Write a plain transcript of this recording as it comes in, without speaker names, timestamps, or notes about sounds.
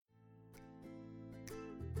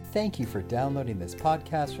Thank you for downloading this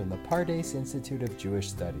podcast from the Pardes Institute of Jewish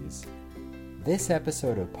Studies. This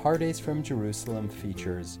episode of Pardes from Jerusalem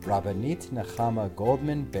features Rabbanit Nechama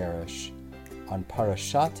Goldman Barash on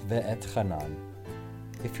Parashat Ve'etchanan.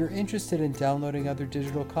 If you're interested in downloading other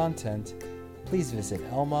digital content, please visit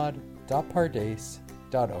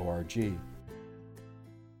elmad.pardes.org.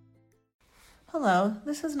 Hello,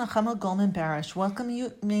 this is Nechama Goldman Barash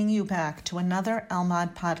welcoming you back to another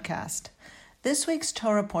Elmad podcast. This week's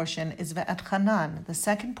Torah portion is Ve'etchanan, the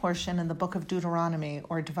second portion in the book of Deuteronomy,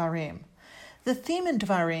 or Devarim. The theme in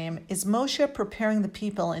Devarim is Moshe preparing the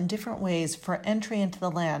people in different ways for entry into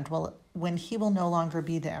the land when he will no longer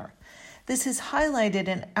be there. This is highlighted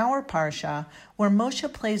in our parsha, where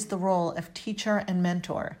Moshe plays the role of teacher and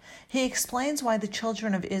mentor. He explains why the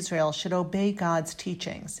children of Israel should obey God's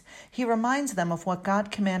teachings. He reminds them of what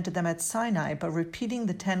God commanded them at Sinai by repeating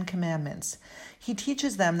the 10 Commandments. He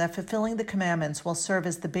teaches them that fulfilling the commandments will serve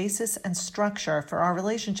as the basis and structure for our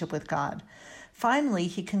relationship with God. Finally,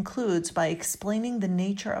 he concludes by explaining the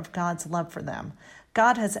nature of God's love for them.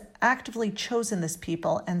 God has actively chosen this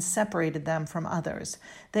people and separated them from others.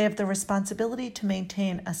 They have the responsibility to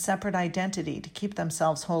maintain a separate identity to keep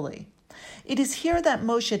themselves holy. It is here that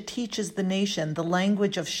Moshe teaches the nation the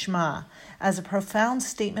language of Shema as a profound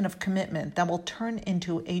statement of commitment that will turn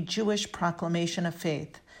into a Jewish proclamation of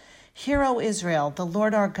faith. Hear, O Israel, the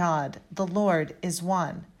Lord our God, the Lord is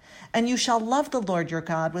one. And you shall love the Lord your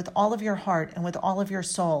God with all of your heart and with all of your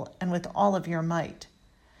soul and with all of your might.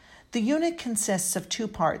 The unit consists of two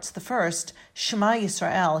parts. The first, Shema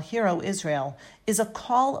Yisrael, Hear, O Israel, is a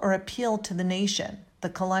call or appeal to the nation, the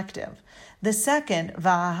collective. The second,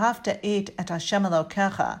 Va'ahavta et Hashem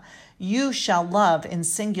Elokecha, you shall love in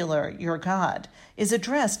singular your God, is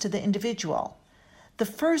addressed to the individual. The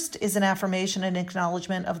first is an affirmation and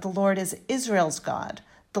acknowledgement of the Lord as Israel's God.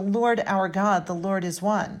 The Lord our God, the Lord is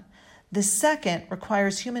one. The second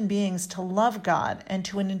requires human beings to love God and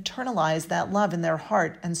to internalize that love in their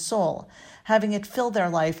heart and soul, having it fill their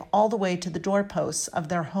life all the way to the doorposts of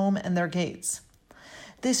their home and their gates.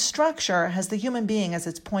 This structure has the human being as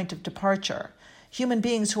its point of departure, human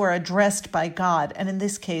beings who are addressed by God, and in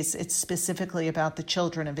this case, it's specifically about the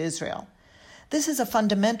children of Israel. This is a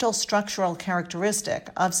fundamental structural characteristic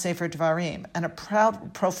of Sefer Devarim and a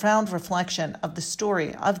profound reflection of the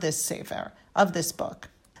story of this Sefer, of this book.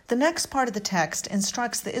 The next part of the text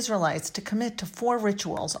instructs the Israelites to commit to 4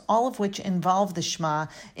 rituals, all of which involve the Shema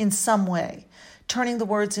in some way: turning the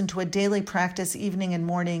words into a daily practice evening and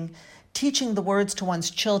morning, teaching the words to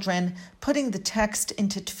one's children, putting the text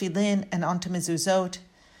into tefillin and onto mezuzot.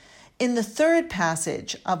 In the third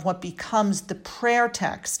passage of what becomes the prayer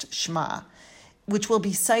text, Shema, which will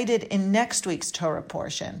be cited in next week's Torah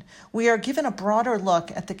portion, we are given a broader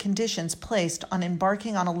look at the conditions placed on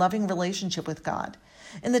embarking on a loving relationship with God.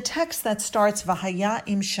 In the text that starts V'haya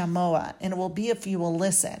im shamoa, and it will be if you will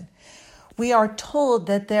listen, we are told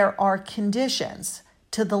that there are conditions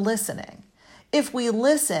to the listening. If we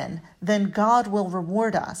listen, then God will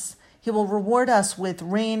reward us. He will reward us with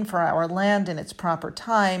rain for our land in its proper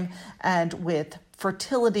time, and with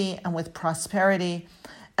fertility and with prosperity.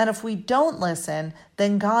 And if we don't listen,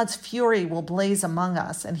 then God's fury will blaze among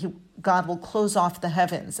us, and God will close off the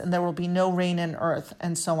heavens, and there will be no rain in earth,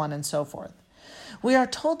 and so on and so forth. We are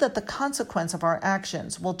told that the consequence of our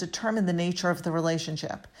actions will determine the nature of the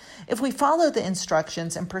relationship. If we follow the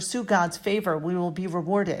instructions and pursue God's favor, we will be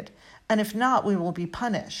rewarded, and if not, we will be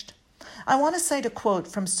punished. I want to cite a quote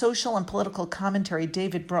from social and political commentary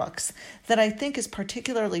David Brooks that I think is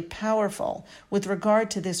particularly powerful with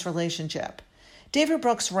regard to this relationship. David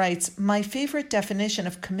Brooks writes, "My favorite definition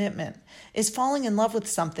of commitment is falling in love with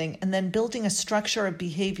something and then building a structure of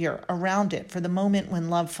behavior around it for the moment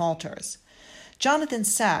when love falters." Jonathan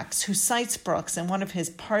Sachs, who cites Brooks in one of his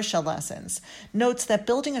Parsha lessons, notes that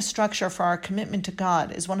building a structure for our commitment to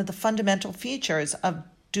God is one of the fundamental features of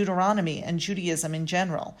Deuteronomy and Judaism in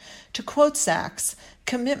general. To quote Sachs,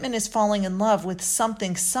 commitment is falling in love with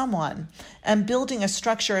something, someone, and building a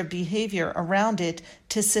structure of behavior around it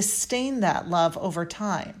to sustain that love over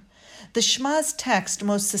time. The Shema's text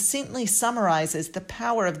most succinctly summarizes the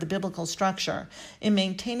power of the biblical structure in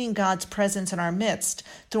maintaining God's presence in our midst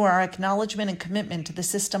through our acknowledgement and commitment to the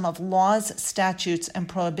system of laws, statutes, and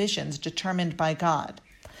prohibitions determined by God.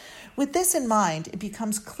 With this in mind, it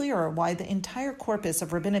becomes clearer why the entire corpus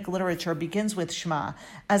of rabbinic literature begins with Shema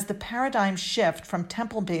as the paradigm shift from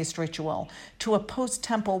temple-based ritual to a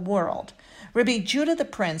post-temple world. Rabbi Judah the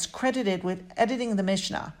Prince, credited with editing the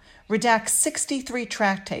Mishnah, redacts 63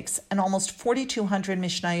 tractates and almost 4,200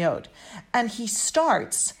 Mishnayot, and he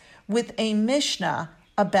starts with a Mishnah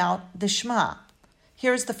about the Shema.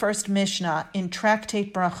 Here's the first Mishnah in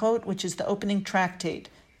Tractate Brachot, which is the opening tractate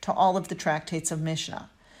to all of the tractates of Mishnah.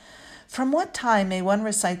 From what time may one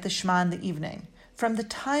recite the Shema in the evening? From the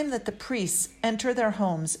time that the priests enter their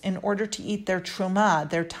homes in order to eat their trumah,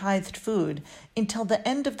 their tithed food, until the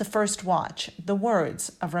end of the first watch, the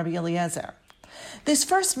words of Rabbi Eliezer. This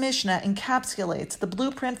first Mishnah encapsulates the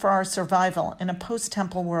blueprint for our survival in a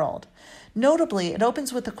post-temple world. Notably, it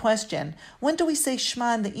opens with the question, when do we say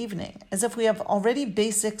Shema in the evening, as if we have already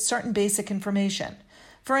certain basic information?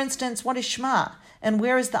 For instance, what is Shema, and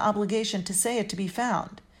where is the obligation to say it to be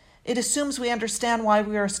found? It assumes we understand why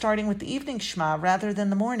we are starting with the evening Shema rather than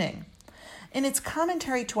the morning. In its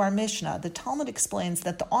commentary to our Mishnah, the Talmud explains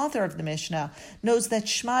that the author of the Mishnah knows that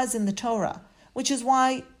Shema is in the Torah, which is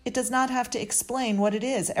why it does not have to explain what it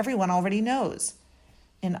is. Everyone already knows.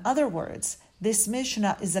 In other words, this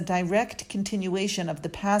Mishnah is a direct continuation of the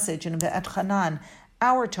passage in Ve'etchanan,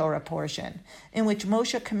 our Torah portion, in which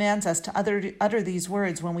Moshe commands us to utter these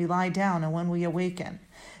words when we lie down and when we awaken.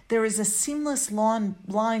 There is a seamless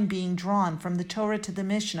line being drawn from the Torah to the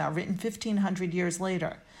Mishnah, written 1,500 years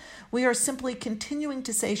later. We are simply continuing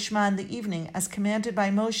to say Shema in the evening as commanded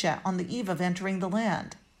by Moshe on the eve of entering the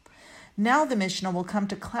land. Now the Mishnah will come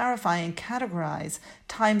to clarify and categorize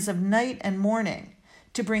times of night and morning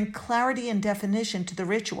to bring clarity and definition to the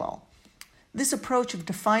ritual. This approach of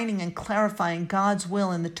defining and clarifying God's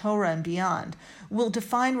will in the Torah and beyond will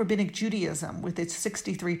define Rabbinic Judaism with its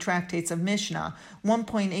 63 tractates of Mishnah,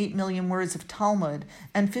 1.8 million words of Talmud,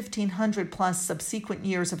 and 1,500 plus subsequent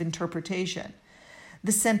years of interpretation.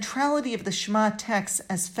 The centrality of the Shema text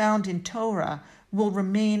as found in Torah will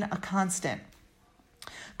remain a constant.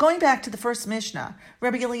 Going back to the first Mishnah,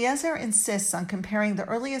 Rabbi Eliezer insists on comparing the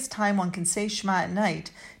earliest time one can say Shema at night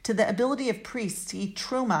to the ability of priests to eat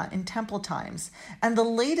truma in temple times, and the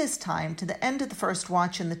latest time to the end of the first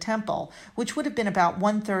watch in the temple, which would have been about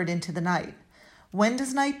 1/3 into the night. When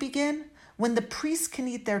does night begin? When the priests can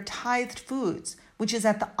eat their tithed foods, which is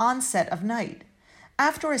at the onset of night.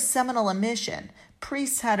 After a seminal emission,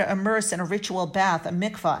 priests had to immerse in a ritual bath, a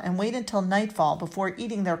mikvah, and wait until nightfall before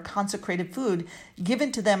eating their consecrated food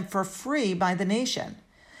given to them for free by the nation.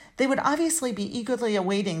 They would obviously be eagerly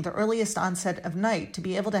awaiting the earliest onset of night to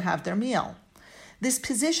be able to have their meal. This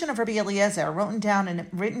position of Rabbi Eliezer, written down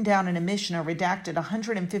in a Mishnah redacted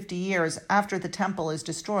 150 years after the temple is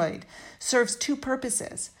destroyed, serves two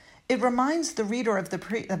purposes. It reminds the reader of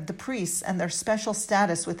the priests and their special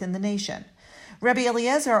status within the nation. Rabbi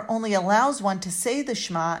Eliezer only allows one to say the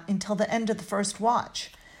Shema until the end of the first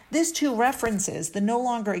watch. This too references the no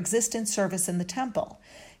longer existent service in the temple.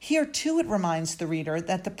 Here too it reminds the reader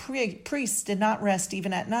that the priests did not rest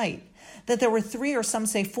even at night, that there were 3 or some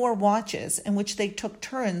say 4 watches in which they took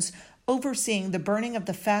turns overseeing the burning of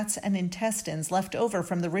the fats and intestines left over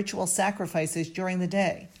from the ritual sacrifices during the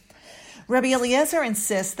day. Rabbi Eliezer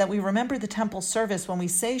insists that we remember the temple service when we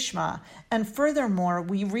say Shema, and furthermore,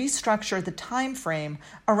 we restructure the time frame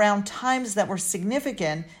around times that were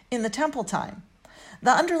significant in the temple time.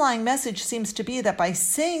 The underlying message seems to be that by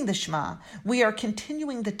saying the Shema, we are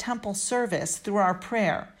continuing the temple service through our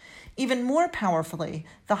prayer. Even more powerfully,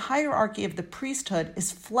 the hierarchy of the priesthood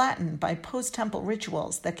is flattened by post-temple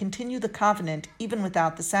rituals that continue the covenant even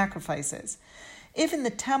without the sacrifices. If in the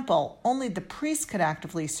temple only the priests could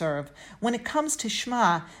actively serve, when it comes to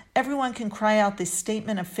Shema, everyone can cry out this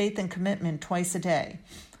statement of faith and commitment twice a day.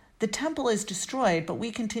 The temple is destroyed, but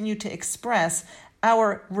we continue to express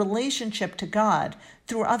our relationship to God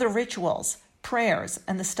through other rituals, prayers,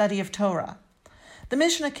 and the study of Torah. The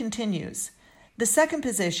Mishnah continues. The second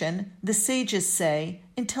position, the sages say,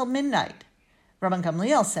 until midnight. Rabban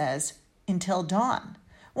Gamliel says, until dawn.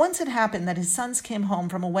 Once it happened that his sons came home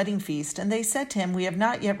from a wedding feast, and they said to him, "We have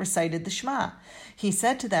not yet recited the Shema." He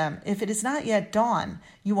said to them, "If it is not yet dawn,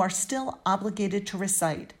 you are still obligated to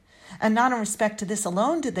recite." And not in respect to this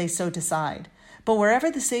alone did they so decide, but wherever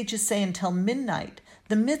the sages say until midnight,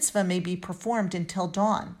 the mitzvah may be performed until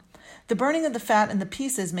dawn. The burning of the fat and the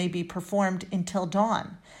pieces may be performed until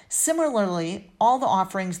dawn. Similarly, all the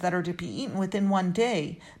offerings that are to be eaten within one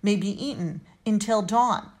day may be eaten until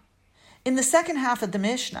dawn. In the second half of the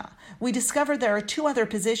Mishnah, we discover there are 2 other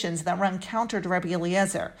positions that run counter to Rabbi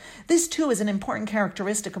Eliezer. This too is an important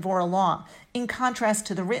characteristic of oral law, in contrast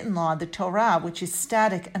to the written law, the Torah, which is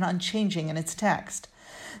static and unchanging in its text.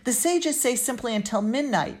 The sages say simply until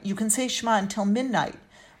midnight. You can say Shema until midnight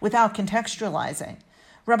without contextualizing.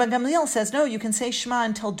 Rabban Gamliel says, no, you can say Shema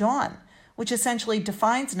until dawn, which essentially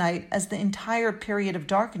defines night as the entire period of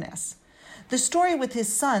darkness. The story with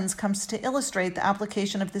his sons comes to illustrate the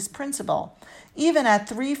application of this principle. Even at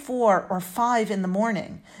 3, 4, or 5 in the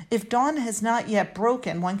morning, if dawn has not yet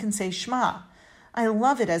broken, one can say Shema. I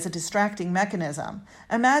love it as a distracting mechanism.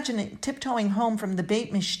 Imagine tiptoeing home from the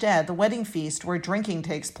Beit Mishteh, the wedding feast where drinking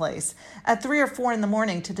takes place, at 3 or 4 in the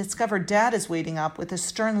morning to discover Dad is waiting up with a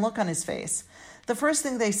stern look on his face. The first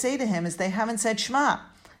thing they say to him is they haven't said Shema.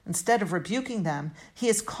 Instead of rebuking them, he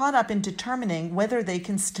is caught up in determining whether they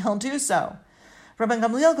can still do so. Rabbi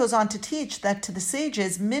Gamliel goes on to teach that to the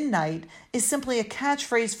sages, midnight is simply a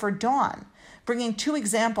catchphrase for dawn, bringing 2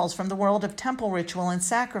 examples from the world of temple ritual and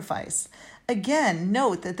sacrifice. Again,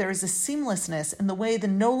 note that there is a seamlessness in the way the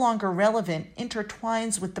no longer relevant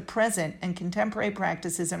intertwines with the present and contemporary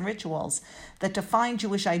practices and rituals that define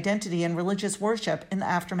Jewish identity and religious worship in the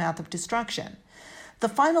aftermath of destruction. The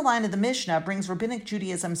final line of the Mishnah brings Rabbinic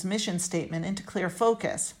Judaism's mission statement into clear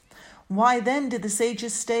focus. Why then did the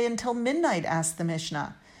sages stay until midnight, asked the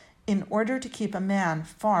Mishnah? In order to keep a man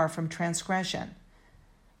far from transgression.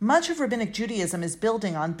 Much of Rabbinic Judaism is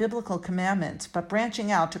building on biblical commandments, but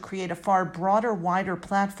branching out to create a far broader, wider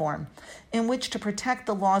platform in which to protect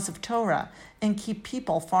the laws of Torah and keep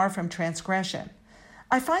people far from transgression.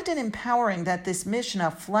 I find it empowering that this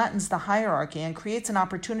Mishnah flattens the hierarchy and creates an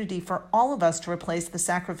opportunity for all of us to replace the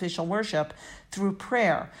sacrificial worship through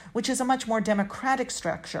prayer, which is a much more democratic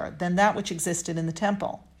structure than that which existed in the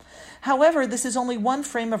temple. However, this is only one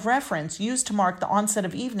frame of reference used to mark the onset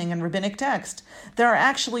of evening in rabbinic text. There are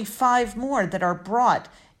actually 5 more that are brought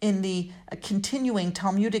in the continuing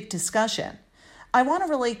Talmudic discussion. I want to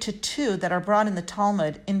relate to 2 that are brought in the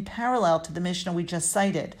Talmud in parallel to the Mishnah we just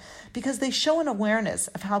cited, because they show an awareness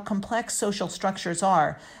of how complex social structures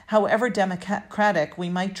are, however democratic we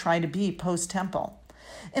might try to be post-temple.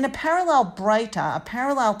 In a parallel Braita, a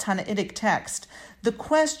parallel Tannaitic text, the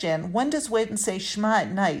question, when does one say Shema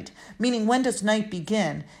at night, meaning when does night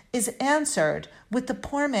begin, is answered with the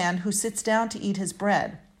poor man who sits down to eat his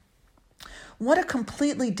bread. What a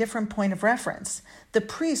completely different point of reference. The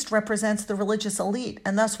priest represents the religious elite,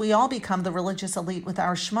 and thus we all become the religious elite with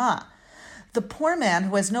our Shema. The poor man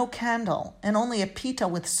who has no candle and only a pita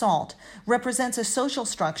with salt represents a social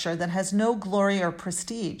structure that has no glory or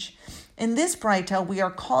prestige. In this Braita, we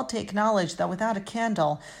are called to acknowledge that without a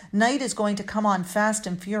candle, night is going to come on fast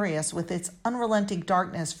and furious with its unrelenting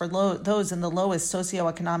darkness for those in the lowest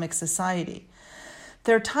socioeconomic society.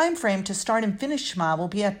 Their time frame to start and finish Shema will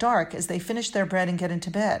be at dark as they finish their bread and get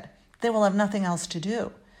into bed. They will have nothing else to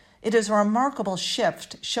do. It is a remarkable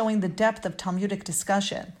shift showing the depth of Talmudic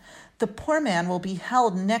discussion. The poor man will be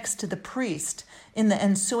held next to the priest in the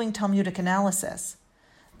ensuing Talmudic analysis.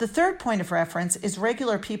 The third point of reference is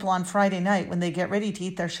regular people on Friday night when they get ready to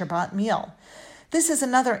eat their Shabbat meal. This is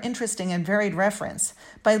another interesting and varied reference.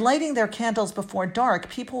 By lighting their candles before dark,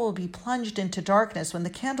 people will be plunged into darkness when the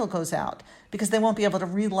candle goes out because they won't be able to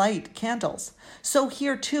relight candles. So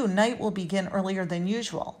here too, night will begin earlier than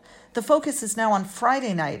usual. The focus is now on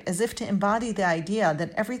Friday night, as if to embody the idea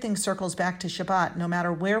that everything circles back to Shabbat no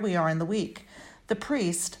matter where we are in the week. The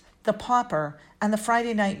priest, the pauper, and the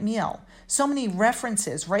Friday night meal. So many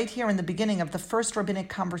references right here in the beginning of the first rabbinic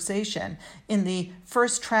conversation in the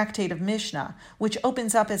first tractate of Mishnah, which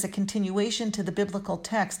opens up as a continuation to the biblical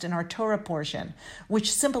text in our Torah portion,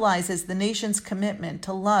 which symbolizes the nation's commitment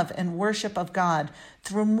to love and worship of God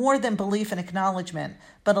through more than belief and acknowledgement,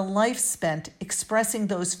 but a life spent expressing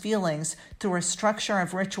those feelings through a structure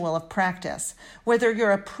of ritual of practice. Whether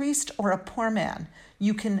you're a priest or a poor man,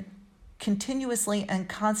 you can continuously and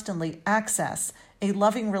constantly access a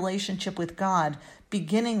loving relationship with God,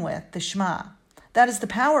 beginning with the Shema. That is the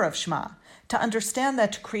power of Shema, to understand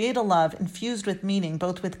that to create a love infused with meaning,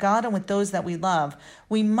 both with God and with those that we love,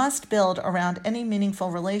 we must build around any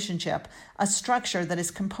meaningful relationship a structure that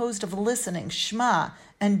is composed of listening, Shema,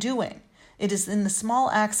 and doing. It is in the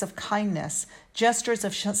small acts of kindness, gestures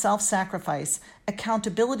of self-sacrifice,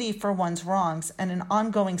 accountability for one's wrongs, and an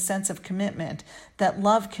ongoing sense of commitment that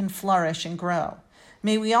love can flourish and grow.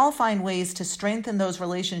 May we all find ways to strengthen those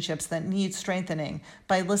relationships that need strengthening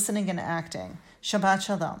by listening and acting. Shabbat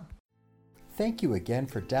Shalom. Thank you again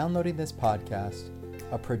for downloading this podcast,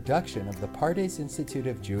 a production of the Pardes Institute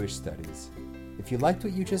of Jewish Studies. If you liked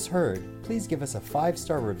what you just heard, please give us a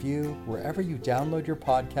 5-star review wherever you download your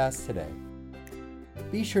podcast today.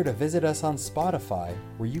 Be sure to visit us on Spotify,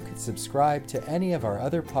 where you can subscribe to any of our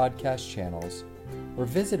other podcast channels, or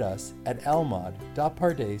visit us at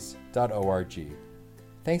elmad.pardes.org.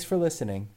 Thanks for listening.